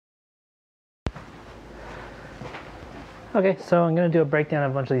Okay, so I'm going to do a breakdown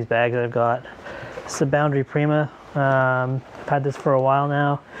of a bunch of these bags that I've got. This is a Wandrd Prima. I've had this for a while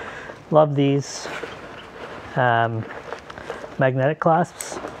now. Love these magnetic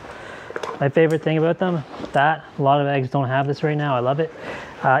clasps. My favorite thing about them, that a lot of bags don't have this right now. I love it.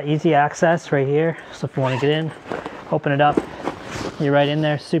 Easy access right here. So if you want to get in, open it up, you're right in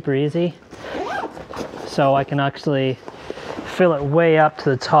there, super easy. So I can actually fill it way up to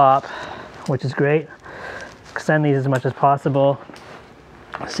the top, which is great. Extend these as much as possible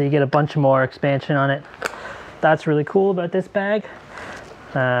so you get a bunch more expansion on it. That's really cool about this bag.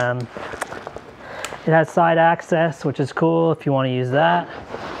 It has side access, which is cool if you want to use that.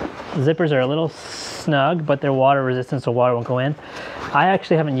 The zippers are a little snug, but they're water resistant, so water won't go in. I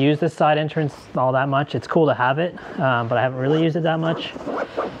actually haven't used this side entrance all that much. It's cool to have it, but I haven't really used it that much.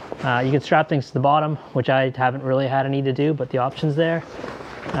 You can strap things to the bottom, which I haven't really had a need to do, but the option's there.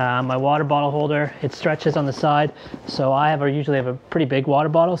 My water bottle holder, it stretches on the side, so I usually have a pretty big water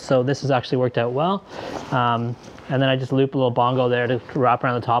bottle, so this has actually worked out well. And then I just loop a little bongo there to wrap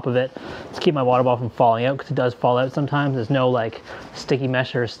around the top of it to keep my water bottle from falling out, because it does fall out sometimes. There's no like sticky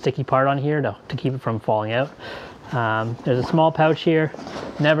mesh or sticky part on here to keep it from falling out. There's a small pouch here,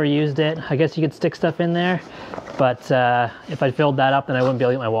 never used it. I guess you could stick stuff in there, but if I filled that up, then I wouldn't be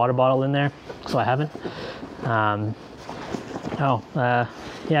able to get my water bottle in there, so I haven't.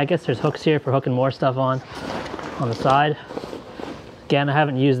 Yeah, I guess there's hooks here for hooking more stuff on the side. Again, I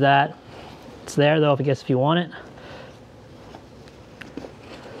haven't used that. It's there though, I guess if you want it.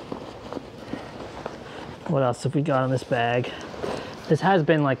 What else have we got on this bag? This has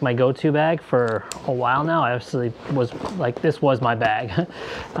been like my go-to bag for a while now. I actually was like, this was my bag.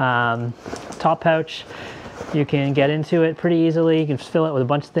 Top pouch, you can get into it pretty easily. You can just fill it with a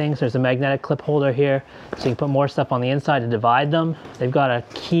bunch of things. There's a magnetic clip holder here, so you can put more stuff on the inside to divide them. They've got a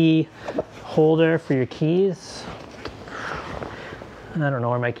key holder for your keys. I don't know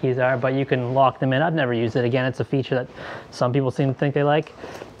where my keys are, but you can lock them in. I've never used it. Again, it's a feature that some people seem to think they like.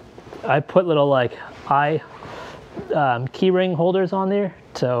 I put little like key ring holders on there,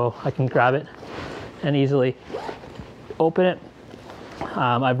 so I can grab it and easily open it.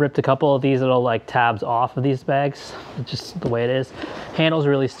 I've ripped a couple of these little like tabs off of these bags. It's just the way it is. Handle's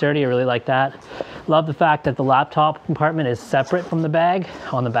really sturdy, I really like that. Love the fact that the laptop compartment is separate from the bag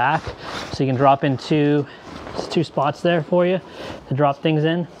on the back, so you can drop in two spots there for you to drop things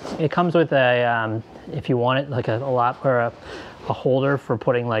in. It comes with a, if you want it, like a lap or a holder for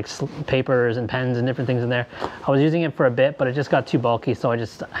putting like papers and pens and different things in there. I was using it for a bit, but it just got too bulky, so I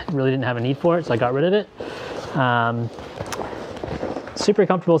really didn't have a need for it, so I got rid of it. Super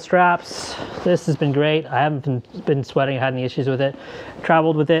comfortable straps. This has been great. I haven't been sweating, had any issues with it.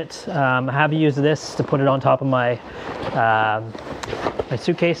 Traveled with it. I have used this to put it on top of my my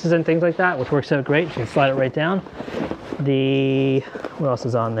suitcases and things like that, which works out great. You can slide it right down. What else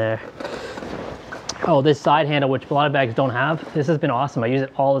is on there? Oh, this side handle, which a lot of bags don't have. This has been awesome. I use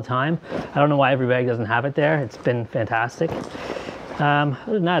it all the time. I don't know why every bag doesn't have it there. It's been fantastic. Other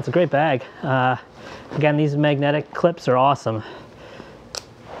than that, it's a great bag. Again, these magnetic clips are awesome.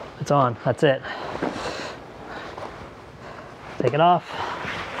 It's on, that's it. Take it off.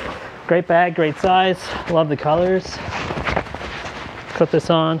 Great bag, great size. Love the colors. Put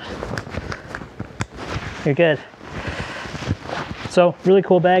this on. You're good. So, really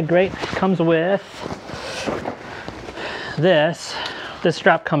cool bag, great. Comes with this. This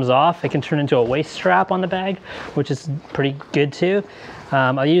strap comes off. It can turn into a waist strap on the bag, which is pretty good too.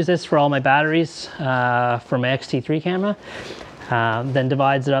 I'll use this for all my batteries for my X-T3 camera. Then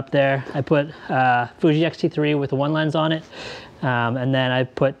divides it up there. I put Fuji X-T3 with one lens on it, and then I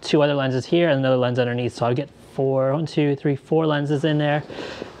put two other lenses here and another lens underneath, so I'll get four lenses in there.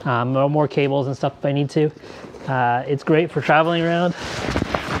 More cables and stuff if I need to. It's great for traveling around.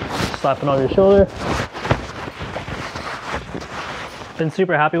 Slap it on your shoulder. Been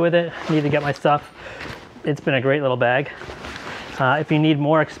super happy with it. Need to get my stuff. It's been a great little bag. If you need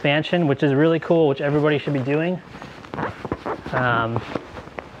more expansion, which is really cool, which everybody should be doing,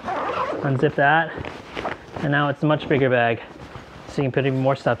 unzip that, and now it's a much bigger bag, so you can put even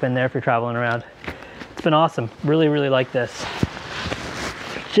more stuff in there if you're traveling around. It's been awesome. Really, really like this.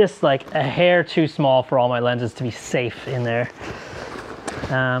 Just like a hair too small for all my lenses to be safe in there.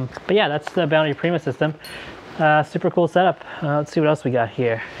 But yeah, that's the Wandrd Prima system. Super cool setup. Let's see what else we got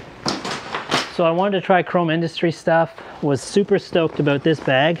here. So I wanted to try Chrome Industry stuff. Was super stoked about this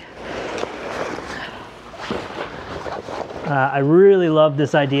bag. I really love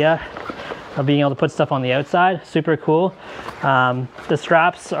this idea of being able to put stuff on the outside. Super cool. The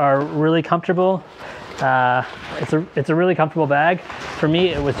straps are really comfortable. It's a really comfortable bag. for me,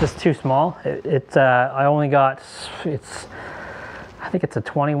 it was just too small. I only got, I think it's a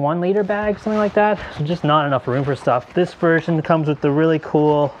 21 liter bag, something like that. So just not enough room for stuff. This version comes with the really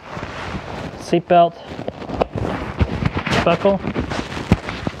cool seatbelt buckle.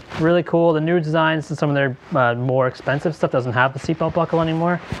 Really cool. The new designs and some of their more expensive stuff doesn't have the seatbelt buckle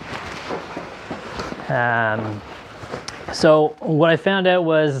anymore. So what I found out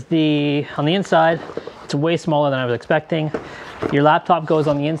was on the inside, it's way smaller than I was expecting. Your laptop goes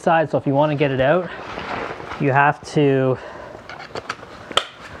on the inside, so if you want to get it out, you have to,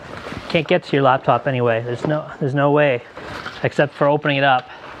 can't get to your laptop anyway. There's no way except for opening it up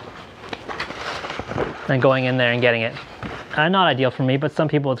and going in there and getting it. Not ideal for me, but some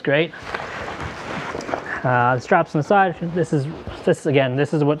people it's great. The straps on the side, this is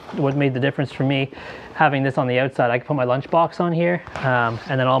what made the difference for me. Having this on the outside, I can put my lunchbox on here, and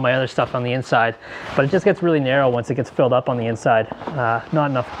then all my other stuff on the inside. But it just gets really narrow once it gets filled up on the inside.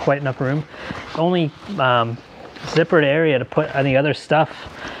 Not quite enough room. Only zippered area to put any other stuff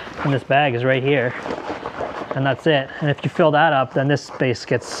in this bag is right here, and that's it. And if you fill that up, then this space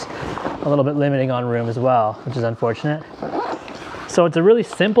gets a little bit limiting on room as well, which is unfortunate. So it's a really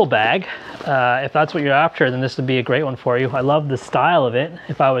simple bag. If that's what you're after, then this would be a great one for you. I love the style of it.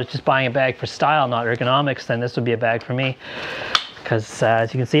 If I was just buying a bag for style, not ergonomics, then this would be a bag for me. Because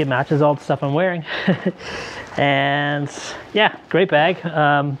as you can see, it matches all the stuff I'm wearing. And yeah, great bag.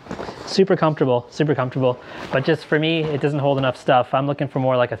 Super comfortable, super comfortable. But just for me, it doesn't hold enough stuff. I'm looking for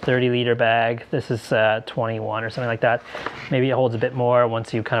more like a 30 liter bag. This is 21 or something like that. Maybe it holds a bit more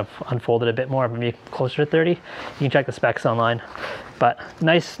once you kind of unfold it a bit more, maybe closer to 30. You can check the specs online. But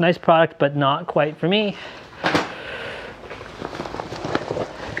nice product, but not quite for me.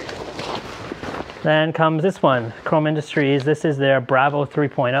 Then comes this one, Chrome Industries. This is their Bravo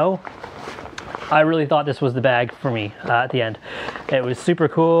 3.0. I really thought this was the bag for me at the end. It was super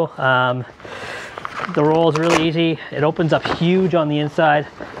cool. The roll is really easy. It opens up huge on the inside.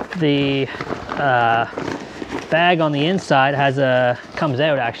 The bag on the inside comes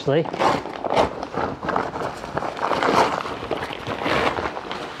out actually.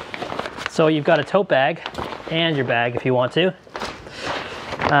 So you've got a tote bag and your bag if you want to.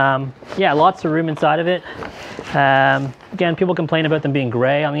 Yeah, lots of room inside of it. Again, people complain about them being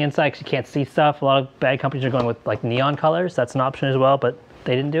gray on the inside because you can't see stuff. A lot of bag companies are going with like neon colors. That's an option as well, but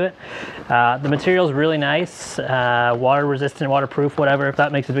they didn't do it. The material is really nice, water resistant, waterproof, whatever. If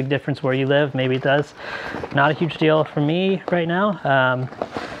that makes a big difference where you live, maybe it does. Not a huge deal for me right now.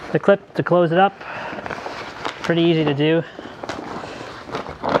 The clip to close it up, pretty easy to do.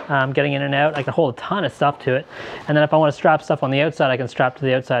 Getting in and out, I can hold a ton of stuff to it. And then if I want to strap stuff on the outside, I can strap to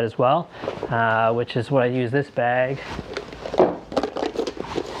the outside as well, which is what I use this bag.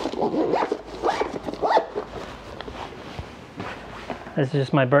 This is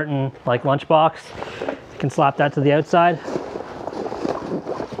just my Burton like lunchbox. You can slap that to the outside,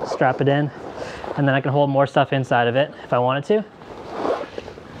 strap it in, and then I can hold more stuff inside of it if I wanted to.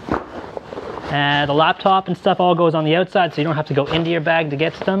 And the laptop and stuff all goes on the outside, so you don't have to go into your bag to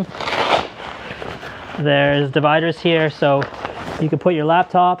get to them. There's dividers here, so you can put your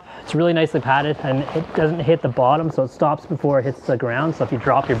laptop. It's really nicely padded, and it doesn't hit the bottom, so it stops before it hits the ground. So if you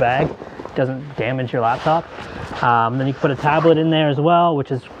drop your bag, it doesn't damage your laptop. Then you can put a tablet in there as well,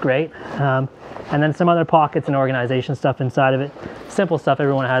 which is great. And then some other pockets and organization stuff inside of it. Simple stuff,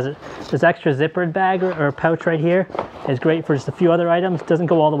 everyone has it. This extra zippered bag or pouch right here is great for just a few other items. It doesn't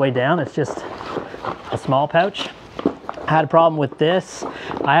go all the way down, it's just a small pouch. I had a problem with this.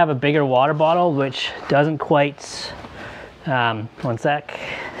 I have a bigger water bottle, which doesn't quite, one sec.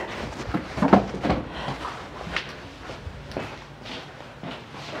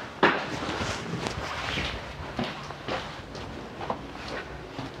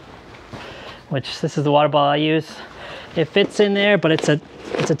 This is the water bottle I use. It fits in there, but it's a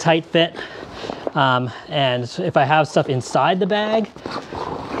tight fit. And if I have stuff inside the bag,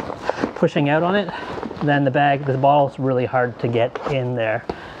 pushing out on it, then the bottle's really hard to get in there.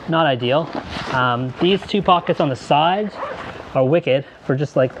 Not ideal. These two pockets on the sides are wicked for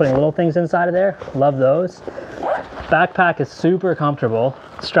just like putting little things inside of there. Love those. Backpack is super comfortable.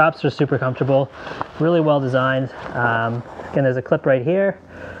 Straps are super comfortable. Really well designed. Again, there's a clip right here.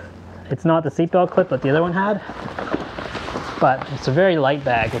 It's not the seatbelt clip that the other one had, but it's a very light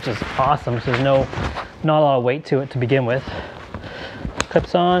bag, which is awesome. So there's not a lot of weight to it to begin with.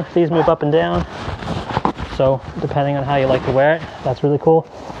 Clips on, these move up and down. So depending on how you like to wear it, that's really cool.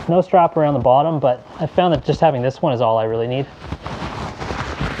 No strap around the bottom, but I found that just having this one is all I really need.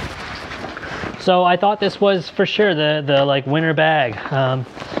 So I thought this was for sure the like winter bag.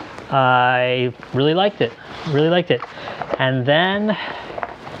 I really liked it, And then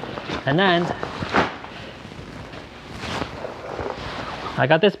I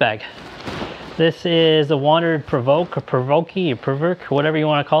got this bag. This is a Wandrd Prvke, whatever you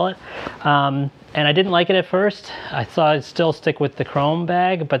want to call it. And I didn't like it at first. I thought I'd still stick with the chrome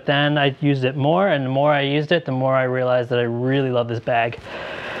bag, but then I used it more, and the more I used it, the more I realized that I really love this bag.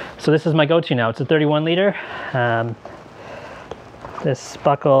 So this is my go-to now. It's a 31 liter. This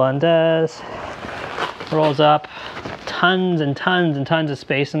buckle undoes, rolls up, tons and tons and tons of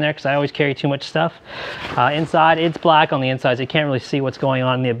space in there because I always carry too much stuff. Inside, it's black on the inside, so you can't really see what's going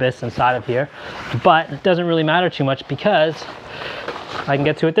on in the abyss inside of here. But it doesn't really matter too much because I can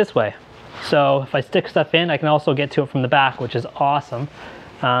get to it this way. So if I stick stuff in, I can also get to it from the back, which is awesome.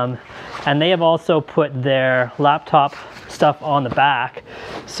 And they have also put their laptop stuff on the back.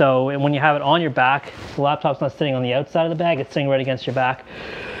 So when you have it on your back, the laptop's not sitting on the outside of the bag, it's sitting right against your back.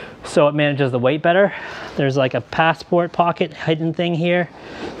 So it manages the weight better. There's like a passport pocket hidden thing here,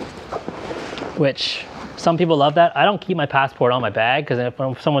 which some people love that. I don't keep my passport on my bag because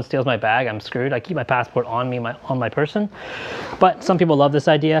if someone steals my bag, I'm screwed. I keep my passport on me, on my person. But some people love this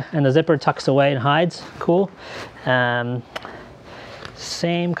idea, and the zipper tucks away and hides. Cool.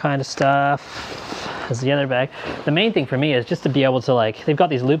 Same kind of stuff as the other bag. The main thing for me is just to be able to, like, they've got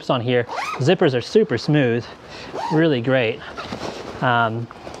these loops on here. Zippers are super smooth, really great.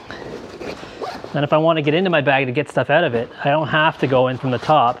 And if I want to get into my bag to get stuff out of it, I don't have to go in from the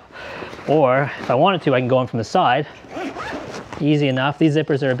top. Or if I wanted to, I can go in from the side. Easy enough. These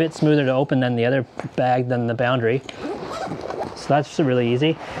zippers are a bit smoother to open than the other bag, than the Boundary. So that's really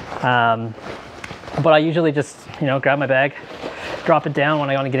easy. But I usually just, grab my bag, drop it down when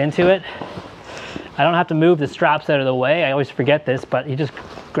I want to get into it. I don't have to move the straps out of the way. I always forget this, but you just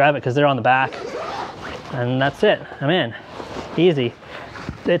grab it because they're on the back. And that's it. I'm in. Easy.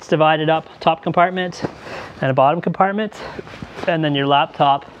 It's divided up, top compartment and a bottom compartment. And then your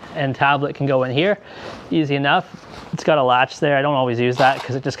laptop and tablet can go in here. Easy enough. It's got a latch there. I don't always use that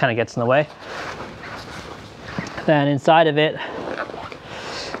because it just kind of gets in the way. Then inside of it,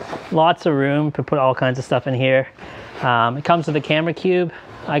 lots of room to put all kinds of stuff in here. It comes with a camera cube.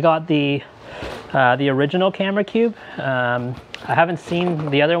 I got the original camera cube. I haven't seen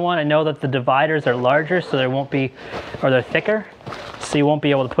the other one. I know that the dividers are larger, so there won't be, or they're thicker, so you won't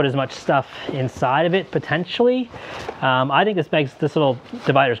be able to put as much stuff inside of it potentially. I think this little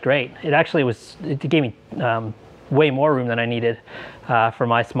divider is great. It gave me way more room than I needed for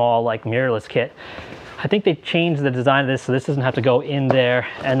my small, like, mirrorless kit. I think they changed the design of this so this doesn't have to go in there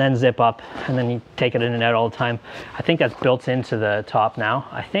and then zip up and then you take it in and out all the time. I think that's built into the top now,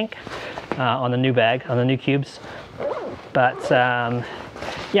 I think, on the new bag, on the new cubes. But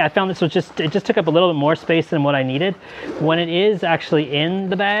yeah, I found this was it just took up a little bit more space than what I needed. When it is actually in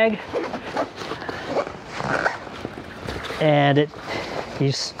the bag, and you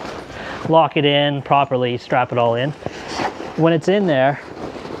just lock it in properly, strap it all in. When it's in there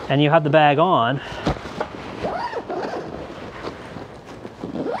and you have the bag on,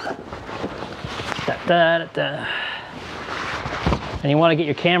 and you want to get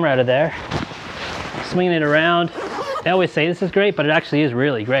your camera out of there, swinging it around. I always say this is great, but it actually is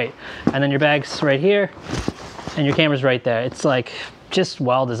really great. And then your bag's right here and your camera's right there. It's like just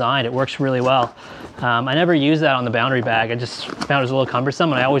well designed. It works really well. I never used that on the Boundary bag. I just found it was a little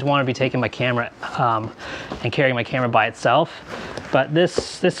cumbersome, and I always want to be taking my camera and carrying my camera by itself. But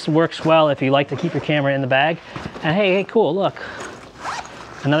this works well if you like to keep your camera in the bag. And hey, cool, look.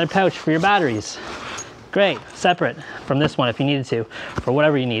 Another pouch for your batteries. Great, separate from this one if you needed to, for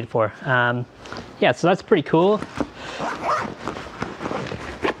whatever you need it for. Yeah, so that's pretty cool.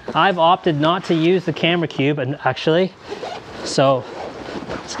 I've opted not to use the camera cube, and actually, so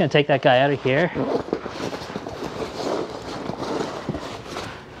I'm just gonna take that guy out of here.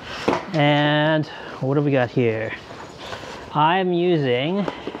 And what do we got here? I'm using,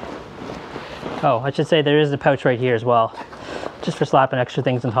 oh, I should say there is a pouch right here as well, just for slapping extra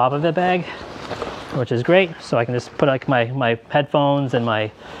things on top of the bag, which is great. So I can just put like my headphones and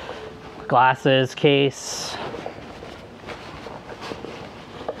my glasses case.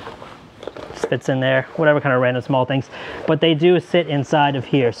 Just fits in there, whatever kind of random small things. But they do sit inside of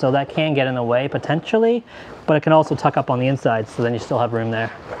here, so that can get in the way potentially, but it can also tuck up on the inside, so then you still have room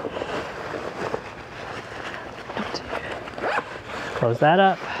there. Close that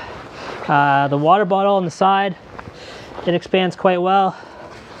up. The water bottle on the side, it expands quite well.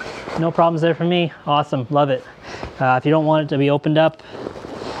 No problems there for me. Awesome, love it. If you don't want it to be opened up,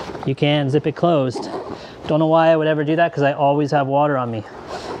 you can zip it closed. Don't know why I would ever do that, because I always have water on me.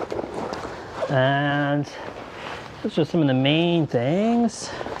 And those are some of the main things.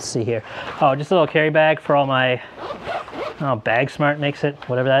 Let's see here. Oh, just a little carry bag for all my Oh, Bag Smart makes it,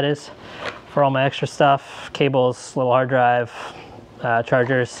 whatever that is, for all my extra stuff, cables, little hard drive,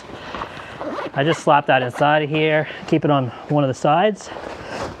 chargers. I just slap that inside of here, keep it on one of the sides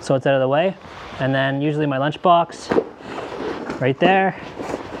so it's out of the way. And then usually my lunchbox right there.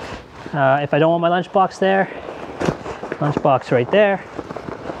 If I don't want my lunchbox there, lunchbox right there.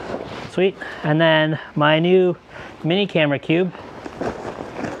 Sweet. And then my new mini camera cube,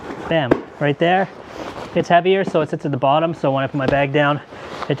 bam, right there. It's heavier, so it sits at the bottom, so when I put my bag down,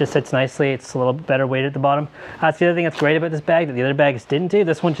 it just sits nicely. It's a little better weight at the bottom. That's the other thing that's great about this bag that the other bags didn't do.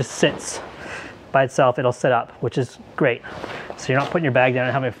 This one just sits by itself. It'll sit up, which is great. So you're not putting your bag down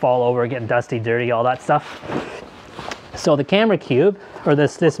and having it fall over, getting dusty, dirty, all that stuff. So the camera cube, or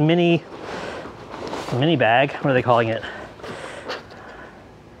this mini bag, what are they calling it?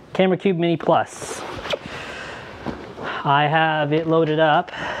 Camera Cube Mini Plus. I have it loaded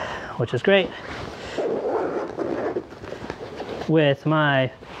up, which is great, with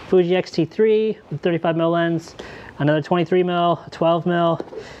my Fuji X-T3 with 35mm lens, another 23mm, a 12mm,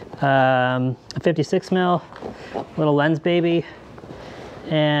 a 56mm, little lens baby,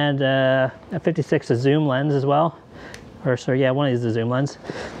 and a 56 a zoom lens as well. Or sorry, yeah, one of these is a zoom lens.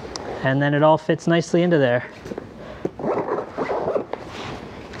 And then it all fits nicely into there.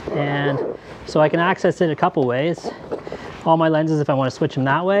 And so I can access it a couple ways. All my lenses if I want to switch them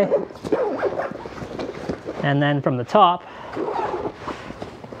that way. And then from the top,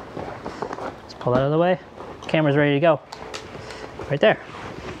 let's pull that out of the way. Camera's ready to go. Right there.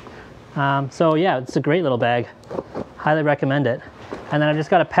 So yeah, it's a great little bag. Highly recommend it. And then I've just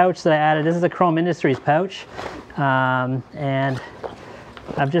got a pouch that I added. This is a Chrome Industries pouch. And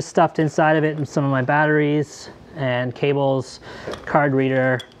I've just stuffed inside of it some of my batteries and cables, card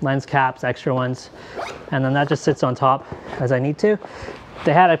reader, lens caps, extra ones. And then that just sits on top as I need to. If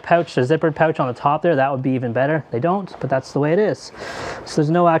they had a pouch, a zippered pouch on the top there, that would be even better. They don't, but that's the way it is. So there's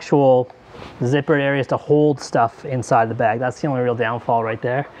no actual zippered areas to hold stuff inside the bag. That's the only real downfall right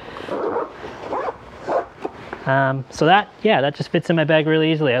there. So that just fits in my bag really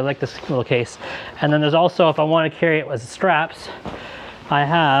easily. I like this little case. And then there's also, if I want to carry it as straps, I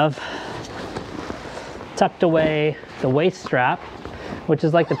have tucked away the waist strap, which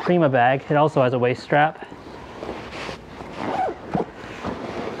is like the Prima bag. It also has a waist strap.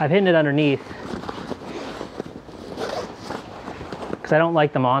 I've hidden it underneath because I don't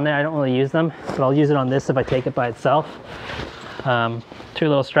like them on there. I don't really use them, but I'll use it on this if I take it by itself. Two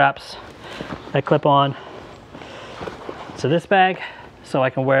little straps that clip on to this bag, so I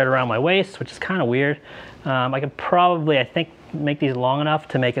can wear it around my waist, which is kind of weird. I could probably, I think, make these long enough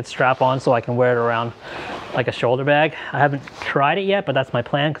to make it strap on so I can wear it around like a shoulder bag. I haven't tried it yet, but that's my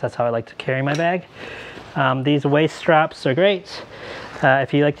plan because that's how I like to carry my bag. These waist straps are great.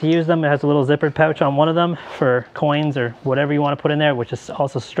 If you like to use them, it has a little zippered pouch on one of them for coins or whatever you want to put in there, which is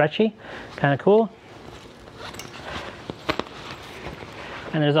also stretchy, kind of cool.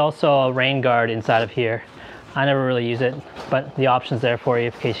 And there's also a rain guard inside of here. I never really use it, but the option's there for you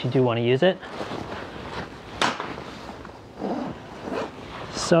in case you do want to use it.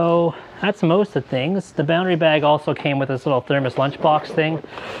 So that's most of the things. The boundary bag also came with this little thermos lunchbox thing.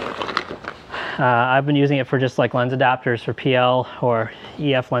 I've been using it for just like lens adapters for PL or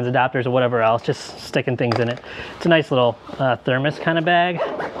EF lens adapters or whatever else, just sticking things in it. It's a nice little thermos kind of bag.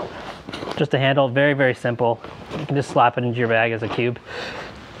 Just a handle, very, very simple. You can just slap it into your bag as a cube.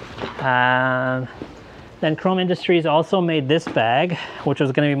 Then Chrome Industries also made this bag, which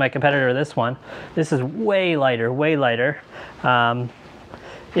was going to be my competitor to this one. This is way lighter, way lighter.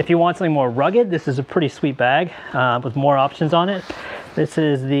 If you want something more rugged, this is a pretty sweet bag with more options on it. This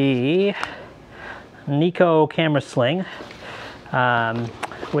is the Niko camera sling,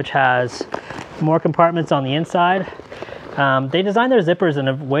 which has more compartments on the inside. They designed their zippers in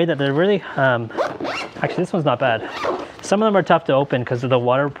a way that they're really, actually this one's not bad. Some of them are tough to open because of the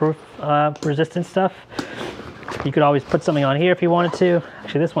waterproof resistant stuff. You could always put something on here if you wanted to.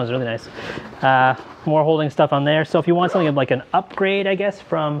 Actually, this one's really nice. More holding stuff on there. So if you want something like an upgrade, I guess,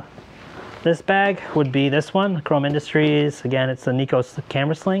 from this bag, would be this one, Chrome Industries. Again, it's the Niko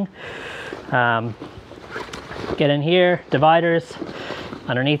camera sling. Get in here, dividers.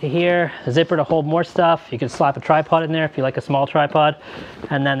 Underneath here, a zipper to hold more stuff. You can slap a tripod in there if you like a small tripod.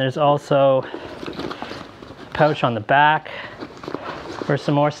 And then there's also a pouch on the back for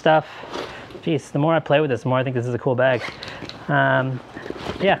some more stuff. Geez, the more I play with this, the more I think this is a cool bag.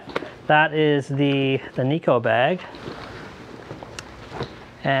 Yeah, that is the Niko bag.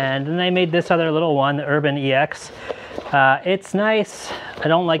 And then they made this other little one, the Urban EX. It's nice. I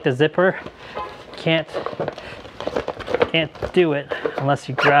don't like the zipper. Can't do it unless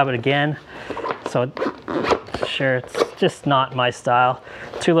you grab it again. So sure, it's just not my style.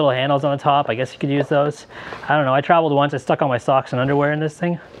 2 little handles on the top, I guess you could use those. I don't know, I traveled once, I stuck all my socks and underwear in this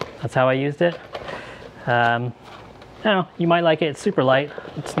thing. That's how I used it. I don't know, you might like it, it's super light.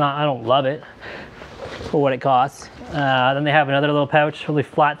 It's not, I don't love it for what it costs. Then they have another little pouch, really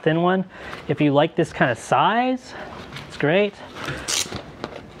flat, thin one. If you like this kind of size, it's great.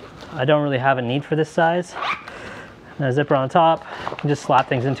 I don't really have a need for this size. And a zipper on the top, you can just slap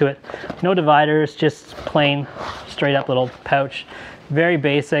things into it. No dividers, just plain, straight up little pouch. Very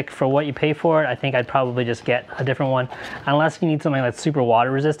basic for what you pay for it. I think I'd probably just get a different one. Unless you need something that's super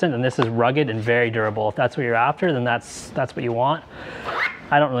water resistant, and this is rugged and very durable. If that's what you're after, then that's what you want.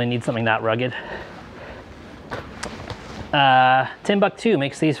 I don't really need something that rugged. Timbuk2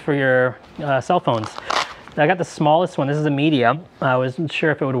 makes these for your cell phones. I got the smallest one. This is a medium. I wasn't sure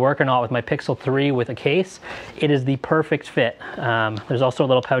if it would work or not with my Pixel 3 with a case. It is the perfect fit. There's also a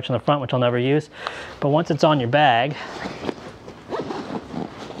little pouch in the front, which I'll never use. But once it's on your bag,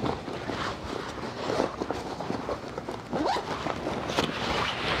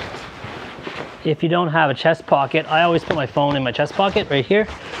 if you don't have a chest pocket, I always put my phone in my chest pocket right here.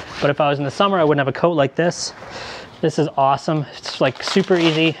 But if I was in the summer, I wouldn't have a coat like this. This is awesome. It's like super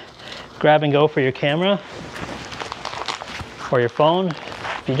easy. Grab and go for your camera or your phone.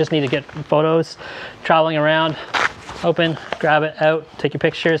 If you just need to get photos, traveling around, open, grab it out, take your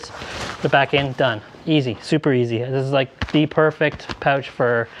pictures, put it back in, done. Easy, super easy. This is like the perfect pouch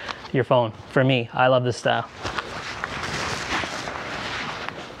for your phone. For me, I love this style.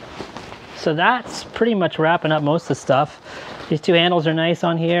 So that's pretty much wrapping up most of the stuff. These 2 handles are nice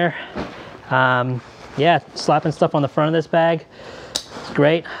on here. Yeah, slapping stuff on the front of this bag.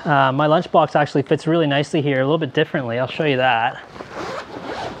 Great. My lunchbox actually fits really nicely here, a little bit differently. I'll show you that.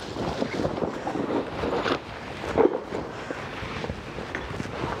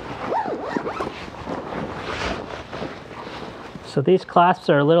 So these clasps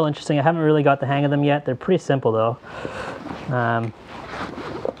are a little interesting. I haven't really got the hang of them yet. They're pretty simple though.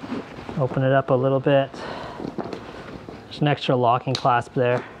 Open it up a little bit. There's an extra locking clasp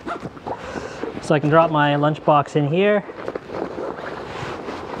there. So I can drop my lunchbox in here.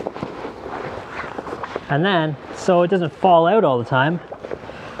 And then, so it doesn't fall out all the time,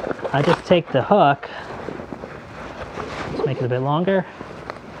 I just take the hook, let's make it a bit longer.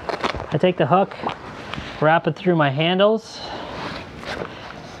 I take the hook, wrap it through my handles,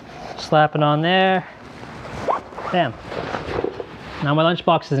 slap it on there, bam. Now my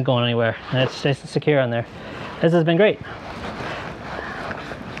lunchbox isn't going anywhere, and it's nice and secure on there. This has been great.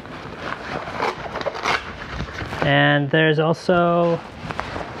 And there's also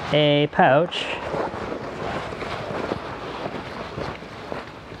a pouch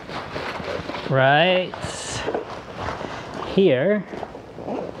right here,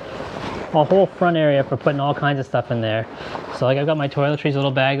 a whole front area for putting all kinds of stuff in there. So like I've got my toiletries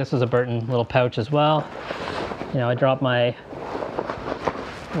little bag. This is a Burton little pouch as well. You know, I drop my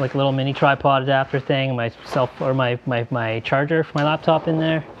like little mini tripod adapter thing, my charger for my laptop in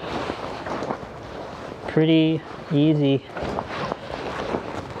there. Pretty easy.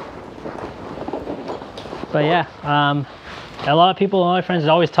 But yeah, a lot of people, a lot of my friends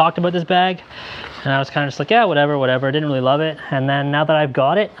always talked about this bag, and I was kind of just like, yeah, whatever. I didn't really love it. And then now that I've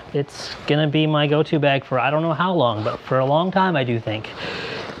got it, it's gonna be my go-to bag for I don't know how long, but for a long time I do think,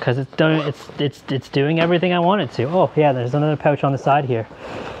 because it's doing everything I want it to. Oh yeah, there's another pouch on the side here.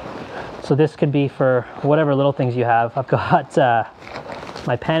 So this could be for whatever little things you have. I've got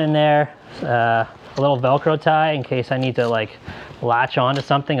my pen in there, a little Velcro tie in case I need to like latch onto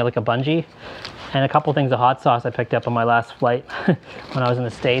something, like a bungee. And a couple things of hot sauce I picked up on my last flight when I was in the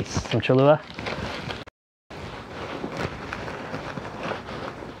States, from Cholula.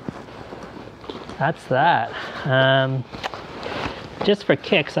 That's that. Just for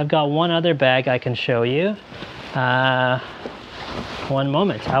kicks, I've got one other bag I can show you. One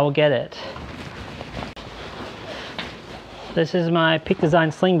moment, I will get it. This is my Peak Design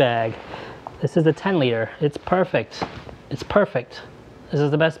Sling Bag. This is a 10 liter. It's perfect. It's perfect. This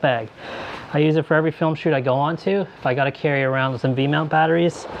is the best bag. I use it for every film shoot I go on to. If I gotta carry around some V-mount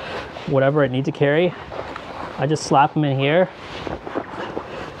batteries, whatever I need to carry, I just slap them in here.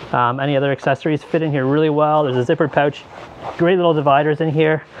 Any other accessories fit in here really well. There's a zippered pouch, great little dividers in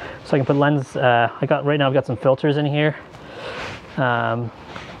here, so I can put lens. Right now I've got some filters in here. And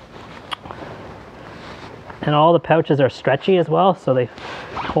all the pouches are stretchy as well, so they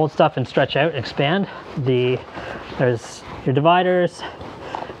hold stuff and stretch out and expand. There's your dividers,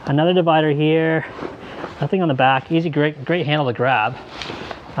 another divider here, nothing on the back, easy, great handle to grab.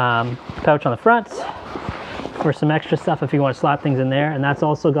 Pouch on the front for some extra stuff if you want to slap things in there, and that's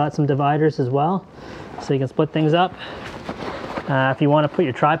also got some dividers as well, so you can split things up. If you want to put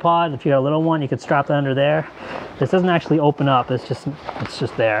your tripod, if you got a little one, you could strap that under there. This doesn't actually open up, it's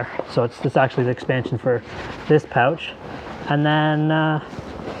just there. So it's actually the expansion for this pouch. And then,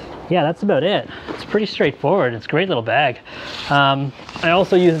 yeah, that's about it. It's pretty straightforward. It's a great little bag. I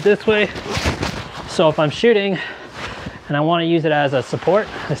also use it this way. So if I'm shooting and I want to use it as a support,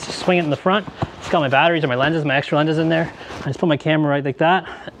 I just swing it in the front. It's got my batteries or my lenses, my extra lenses in there. I just put my camera right like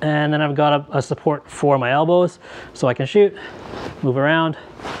that. And then I've got a support for my elbows so I can shoot, move around.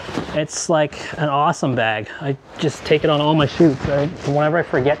 It's like an awesome bag. I just take it on all my shoots. Whenever I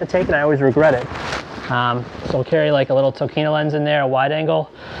forget to take it, I always regret it. So I'll carry like a little Tokina lens in there, a wide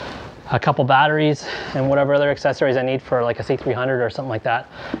angle, a couple batteries, and whatever other accessories I need for like a C300 or something like that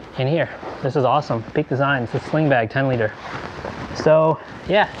in here. This is awesome. Peak Designs, the Sling Bag 10 liter. So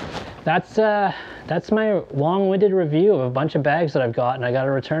yeah, that's my long-winded review of a bunch of bags that I've got, and I got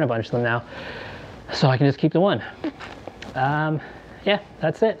to return a bunch of them now, so I can just keep the one. Yeah,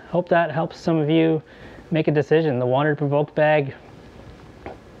 that's it. Hope that helps some of you make a decision. The Wandrd Prvke bag,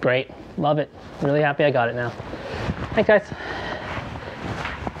 great, love it. Really happy I got it now. Thanks, guys.